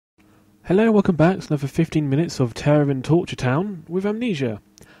Hello, welcome back to another 15 minutes of Terror in Torture Town with Amnesia.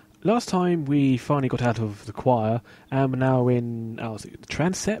 Last time we finally got out of the choir, and we're now in the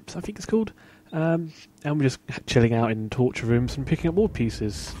Transept, I think it's called. And we're just chilling out in torture rooms and picking up more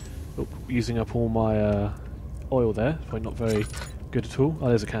pieces. Using up all my oil there, probably not very good at all. Oh,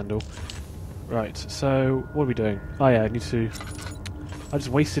 there's a candle. Right, so what are we doing? Oh yeah, I just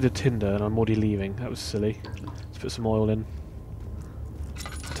wasted a tinder and I'm already leaving. That was silly. Let's put some oil in.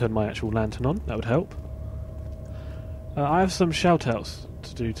 Turn my actual lantern on, that would help. I have some shout-outs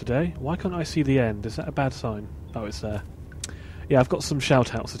to do today. Why can't I see the end? Is that a bad sign? Oh, it's there. Yeah, I've got some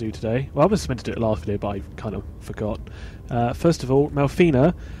shout-outs to do today. Well, I was meant to do it last video, but I kind of forgot. First of all,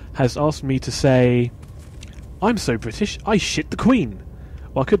 Melfina has asked me to say, "I'm so British, I shit the Queen."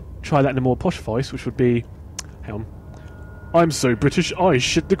 Well, I could try that in a more posh voice, which would be... Hang on. "I'm so British, I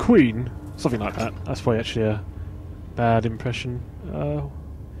shit the Queen." Something like that. That's probably actually a bad impression.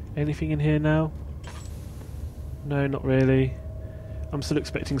 Anything in here now? No, not really. I'm still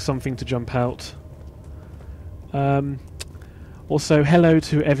expecting something to jump out. Also, hello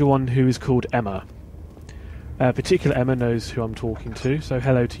to everyone who is called Emma. Particular Emma knows who I'm talking to, so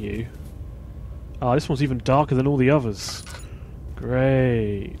hello to you. Ah, this one's even darker than all the others.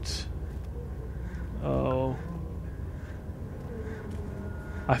 Great. Oh.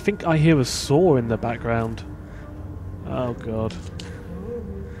 I think I hear a saw in the background. Oh god.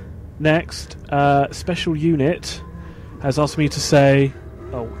 Next, Special Unit has asked me to say...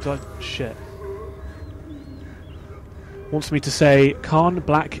 Oh, shit. Wants me to say, Khan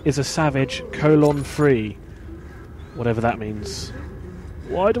Black is a savage, :free. Whatever that means.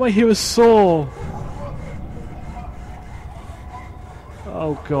 Why do I hear a saw?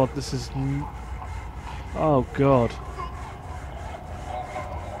 Oh god, this is... Oh god.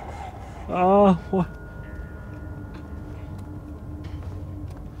 What?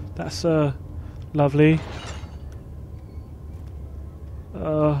 That's, lovely.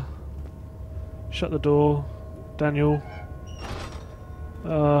 Shut the door, Daniel.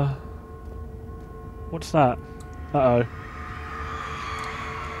 What's that? Uh-oh.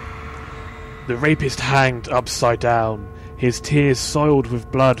 The rapist hanged upside down, his tears soiled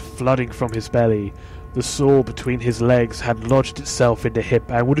with blood flooding from his belly. The saw between his legs had lodged itself in the hip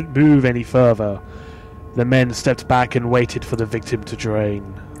and wouldn't move any further. The men stepped back and waited for the victim to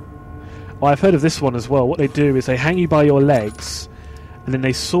drain. Oh, I've heard of this one as well. What they do is they hang you by your legs, and then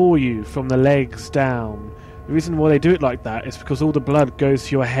they saw you from the legs down. The reason why they do it like that is because all the blood goes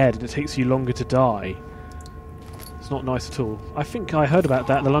to your head and it takes you longer to die. It's not nice at all. I think I heard about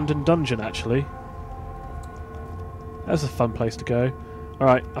that in the London dungeon, actually. That's a fun place to go.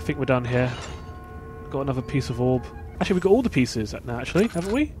 Alright, I think we're done here. Got another piece of orb. Actually, we've got all the pieces now, actually,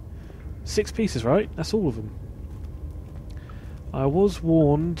 haven't we? 6 pieces, right? That's all of them. I was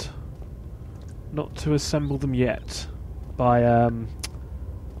warned not to assemble them yet by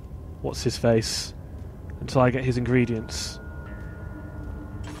what's his face until I get his ingredients.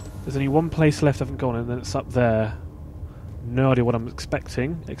 There's only one place left I haven't gone, and then it's up there. No idea what I'm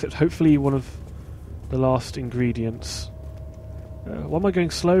expecting, except hopefully one of the last ingredients. Why am I going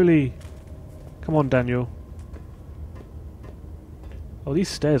slowly? Come on, Daniel. Oh, these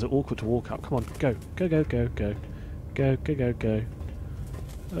stairs are awkward to walk up. Come on, go. Go, go, go, go. Go, go, go, go.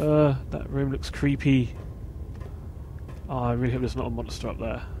 That room looks creepy. Oh, I really hope there's not a monster up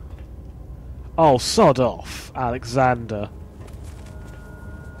there. Oh, sod off, Alexander.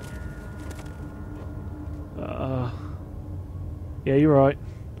 Yeah, you're right.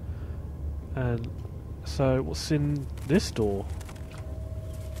 And so, what's in this door?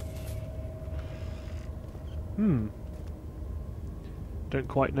 Don't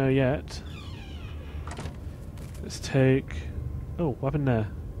quite know yet. Let's take... Oh, what happened there?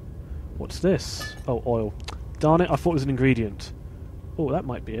 What's this? Oh, oil. Darn it, I thought it was an ingredient. Oh, that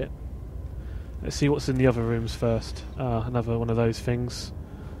might be it. Let's see what's in the other rooms first. Another one of those things.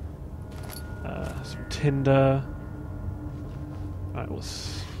 Some tinder. Right,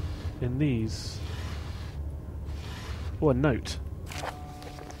 what's in these? Oh, a note.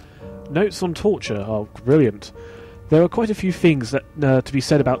 Notes on torture. Oh, brilliant. There are quite a few things that to be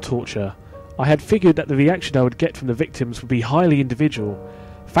said about torture. I had figured that the reaction I would get from the victims would be highly individual.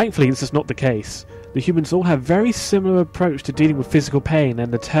 Thankfully, this is not the case. The humans all have a very similar approach to dealing with physical pain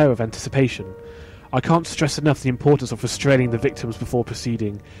and the terror of anticipation. I can't stress enough the importance of restraining the victims before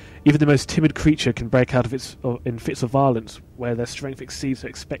proceeding. Even the most timid creature can break out in fits of violence where their strength exceeds their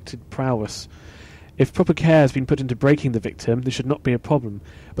expected prowess. If proper care has been put into breaking the victim, this should not be a problem,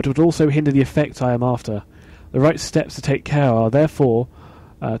 but it would also hinder the effect I am after. The right steps to take care are, therefore,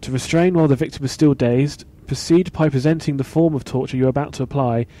 to restrain while the victim is still dazed, Proceed by presenting the form of torture you are about to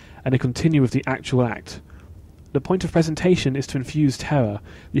apply, and then continue with the actual act. The point of presentation is to infuse terror.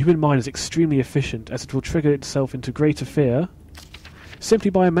 The human mind is extremely efficient, as it will trigger itself into greater fear simply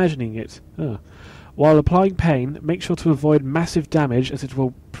by imagining it. While applying pain, make sure to avoid massive damage, as it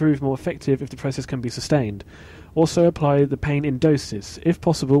will prove more effective if the process can be sustained. Also apply the pain in doses, if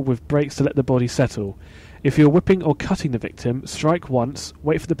possible with breaks to let the body settle. If you're whipping or cutting the victim, strike once,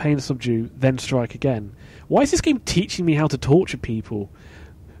 wait for the pain to subdue, then strike again. Why is this game teaching me how to torture people?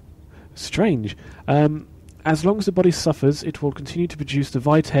 Strange. As long as the body suffers, it will continue to produce the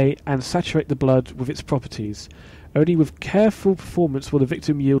vitae and saturate the blood with its properties. Only with careful performance will the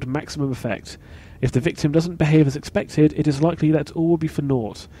victim yield maximum effect. If the victim doesn't behave as expected, it is likely that all will be for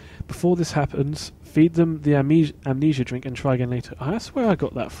naught. Before this happens, feed them the amnesia drink and try again later. Oh, that's where I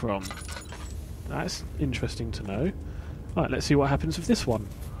got that from. That's interesting to know. Alright, let's see what happens with this one.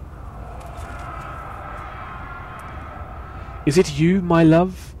 Is it you, my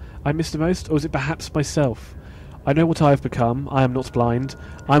love, I miss the most, or is it perhaps myself? I know what I have become. I am not blind.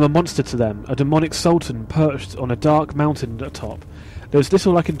 I am a monster to them, a demonic sultan perched on a dark mountain atop. There is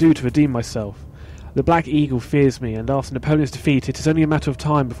little I can do to redeem myself. The Black Eagle fears me, and after Napoleon's defeat, it is only a matter of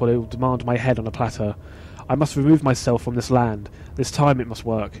time before they will demand my head on a platter. I must remove myself from this land. This time it must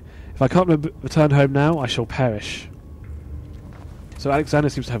work. If I can't return home now, I shall perish. So Alexander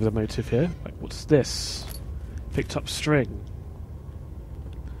seems to have the motive here. Like, what's this? Picked up string.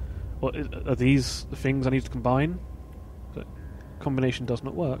 What are these the things I need to combine? But combination does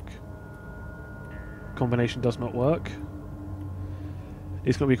not work. Combination does not work.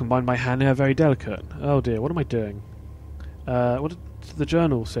 It's going to be combined by hand. They're very delicate. Oh dear, what am I doing? What did the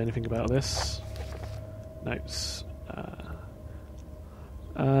journal say anything about this? Notes.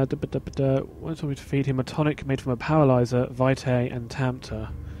 What told me to feed him a tonic made from a paralyzer, vitae, and tampter.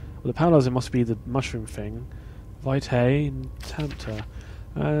 Well, the paralyzer must be the mushroom thing. Vitae and tampter.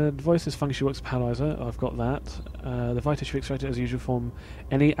 Voices function works paralyzer. I've got that. The vitae should be extracted as usual from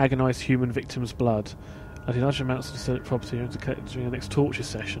any agonized human victim's blood. At large amounts of acidic property during the next torture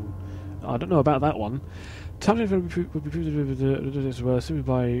session. I don't know about that one. Tampter would be proved simply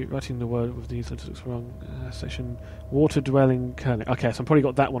by writing the word with these letters wrong. Section water-dwelling kernel. Okay, so I've probably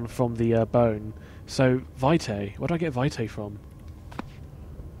got that one from the bone. So vitae. Where do I get vitae from?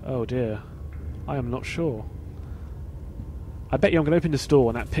 Oh dear, I am not sure. I bet you I'm going to open this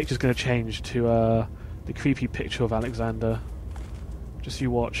door and that picture's going to change to the creepy picture of Alexander. Just you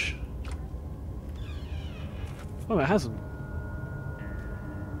watch. Oh, it hasn't.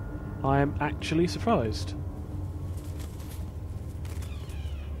 I am actually surprised.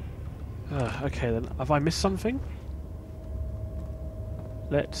 Okay then, have I missed something?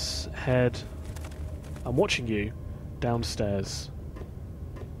 Let's head... I'm watching you downstairs.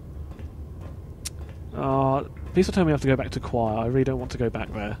 Please don't tell me I have to go back to choir. I really don't want to go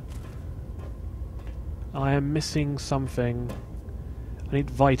back there. I am missing something. I need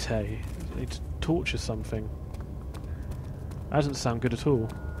vitae. I need to torture something. That doesn't sound good at all.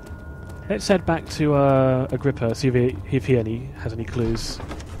 Let's head back to Agrippa, see if he has any clues.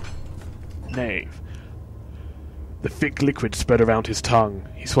 Knave. The thick liquid spread around his tongue.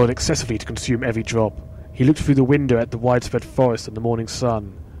 He swallowed excessively to consume every drop. He looked through the window at the widespread forest and the morning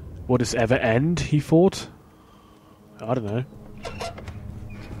sun. Will this ever end? He thought. I don't know.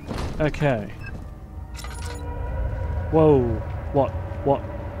 Okay. Whoa. What?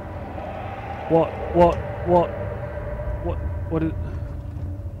 What is...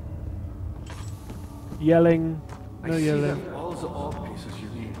 Yelling. No yelling. I see that all the ore pieces you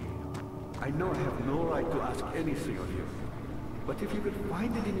need. I know I have no right to ask anything of you. But if you could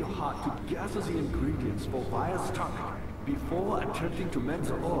find it in your heart to gather the ingredients for Vire's tonic before attempting to mend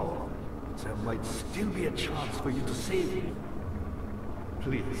the ore, there might still be a chance for you to save me.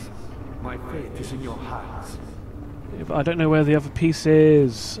 Please, my fate is in your hands. Yeah, but I don't know where the other piece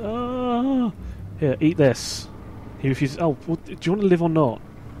is. Here, eat this. He refuses. Oh, well, do you want to live or not?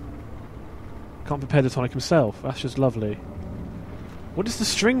 Can't prepare the tonic himself. That's just lovely. What is the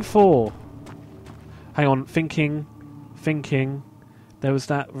string for? Hang on, thinking. There was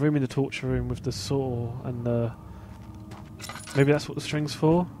that room in the torture room with the saw and the... Maybe that's what the string's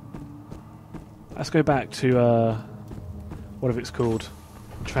for? Let's go back to, whatever it's called.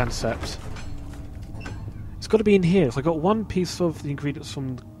 Transept. It's got to be in here. So I got one piece of the ingredients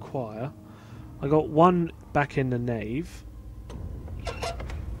from the choir. I got one back in the nave.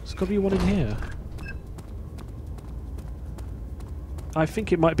 There's got to be one in here. I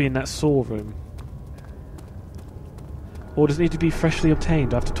think it might be in that saw room. Or does it need to be freshly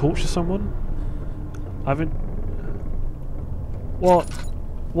obtained? Do I have to torture someone? I haven't... What?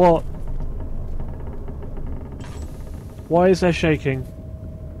 Why is there shaking?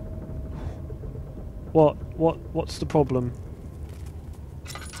 What's the problem?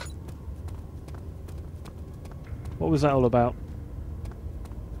 What was that all about?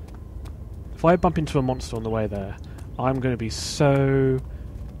 If I bump into a monster on the way there, I'm going to be so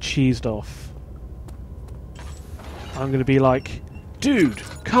cheesed off. I'm going to be like, dude,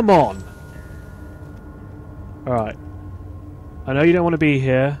 come on! Alright. I know you don't want to be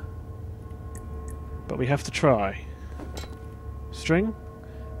here, but we have to try. String?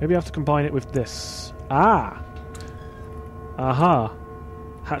 Maybe I have to combine it with this. Ah! Aha!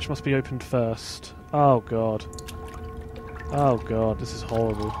 Hatch must be opened first. Oh god. Oh god, this is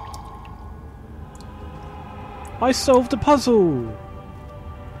horrible. I solved the puzzle!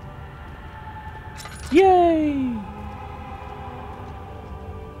 Yay!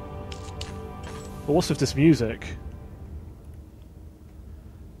 But what's with this music?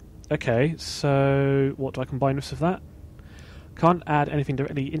 Okay, so what do I combine with that? Can't add anything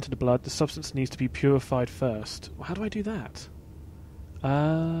directly into the blood. The substance needs to be purified first. Well, how do I do that?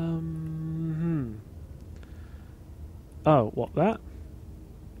 Oh, what, that?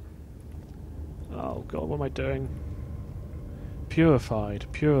 Oh god, what am I doing? Purified,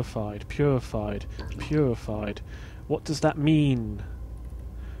 purified, purified, purified. What does that mean?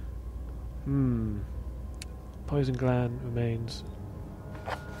 Poison gland remains.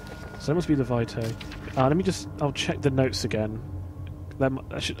 So that must be the Vitae. Let me just... I'll check the notes again.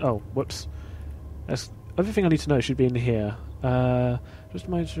 That should... Oh, whoops. Everything I need to know should be in here. Just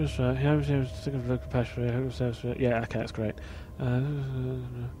my... Yeah, okay, that's great.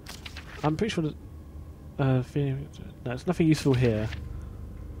 I'm pretty sure that... no, there's nothing useful here.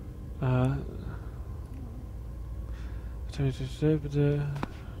 Oh,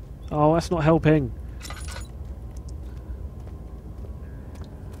 that's not helping.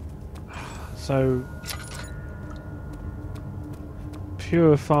 So,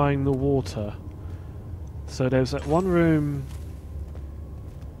 purifying the water. So there's that one room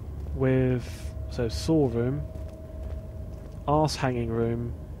with, so saw room, arse hanging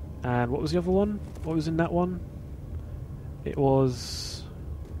room, and what was the other one? What was in that one? It was...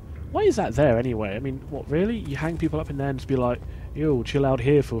 Why is that there anyway? I mean, what, really? You hang people up in there and just be like, yo, chill out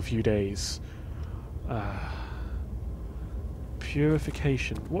here for a few days.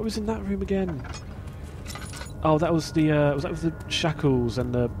 Purification. What was in that room again? Oh, that was the, was that with the shackles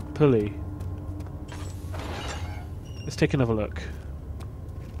and the pulley? Let's take another look.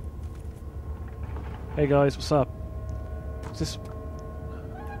 Hey guys, what's up? Does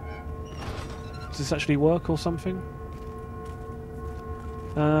this actually work or something?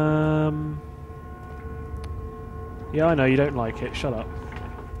 Yeah, I know you don't like it. Shut up.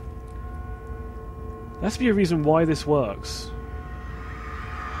 There has to be a reason why this works.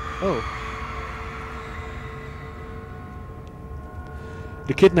 Oh.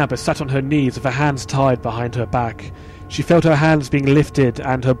 The kidnapper sat on her knees with her hands tied behind her back. She felt her hands being lifted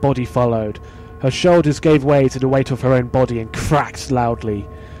and her body followed. Her shoulders gave way to the weight of her own body and cracked loudly.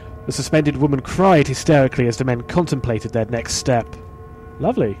 The suspended woman cried hysterically as the men contemplated their next step.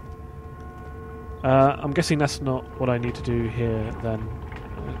 Lovely. I'm guessing that's not what I need to do here then.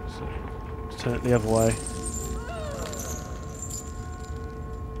 Let's turn it the other way.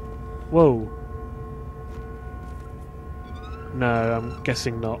 Whoa. No, I'm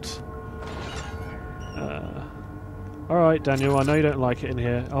guessing not. Alright, Daniel, I know you don't like it in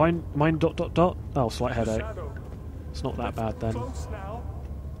here. Oh, mine ... Oh, slight headache. It's not that bad then.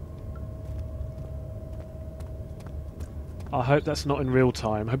 I hope that's not in real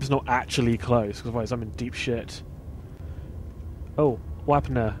time. I hope it's not actually close, because otherwise I'm in deep shit. Oh, what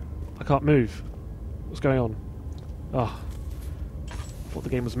happened there? I can't move. What's going on? Oh. I thought the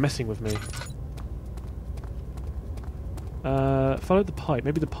game was messing with me. Follow the pipe.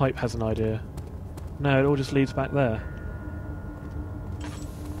 Maybe the pipe has an idea. No, it all just leads back there.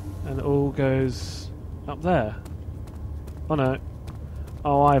 And it all goes up there. Oh no.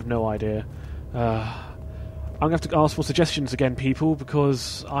 Oh, I have no idea. I'm going to have to ask for suggestions again, people,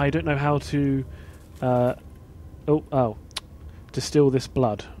 because I don't know how to distill this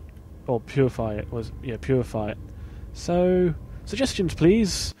blood. Or purify it. Purify it. So, suggestions,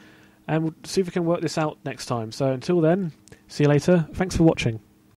 please. And we'll see if we can work this out next time. So, until then, see you later. Thanks for watching.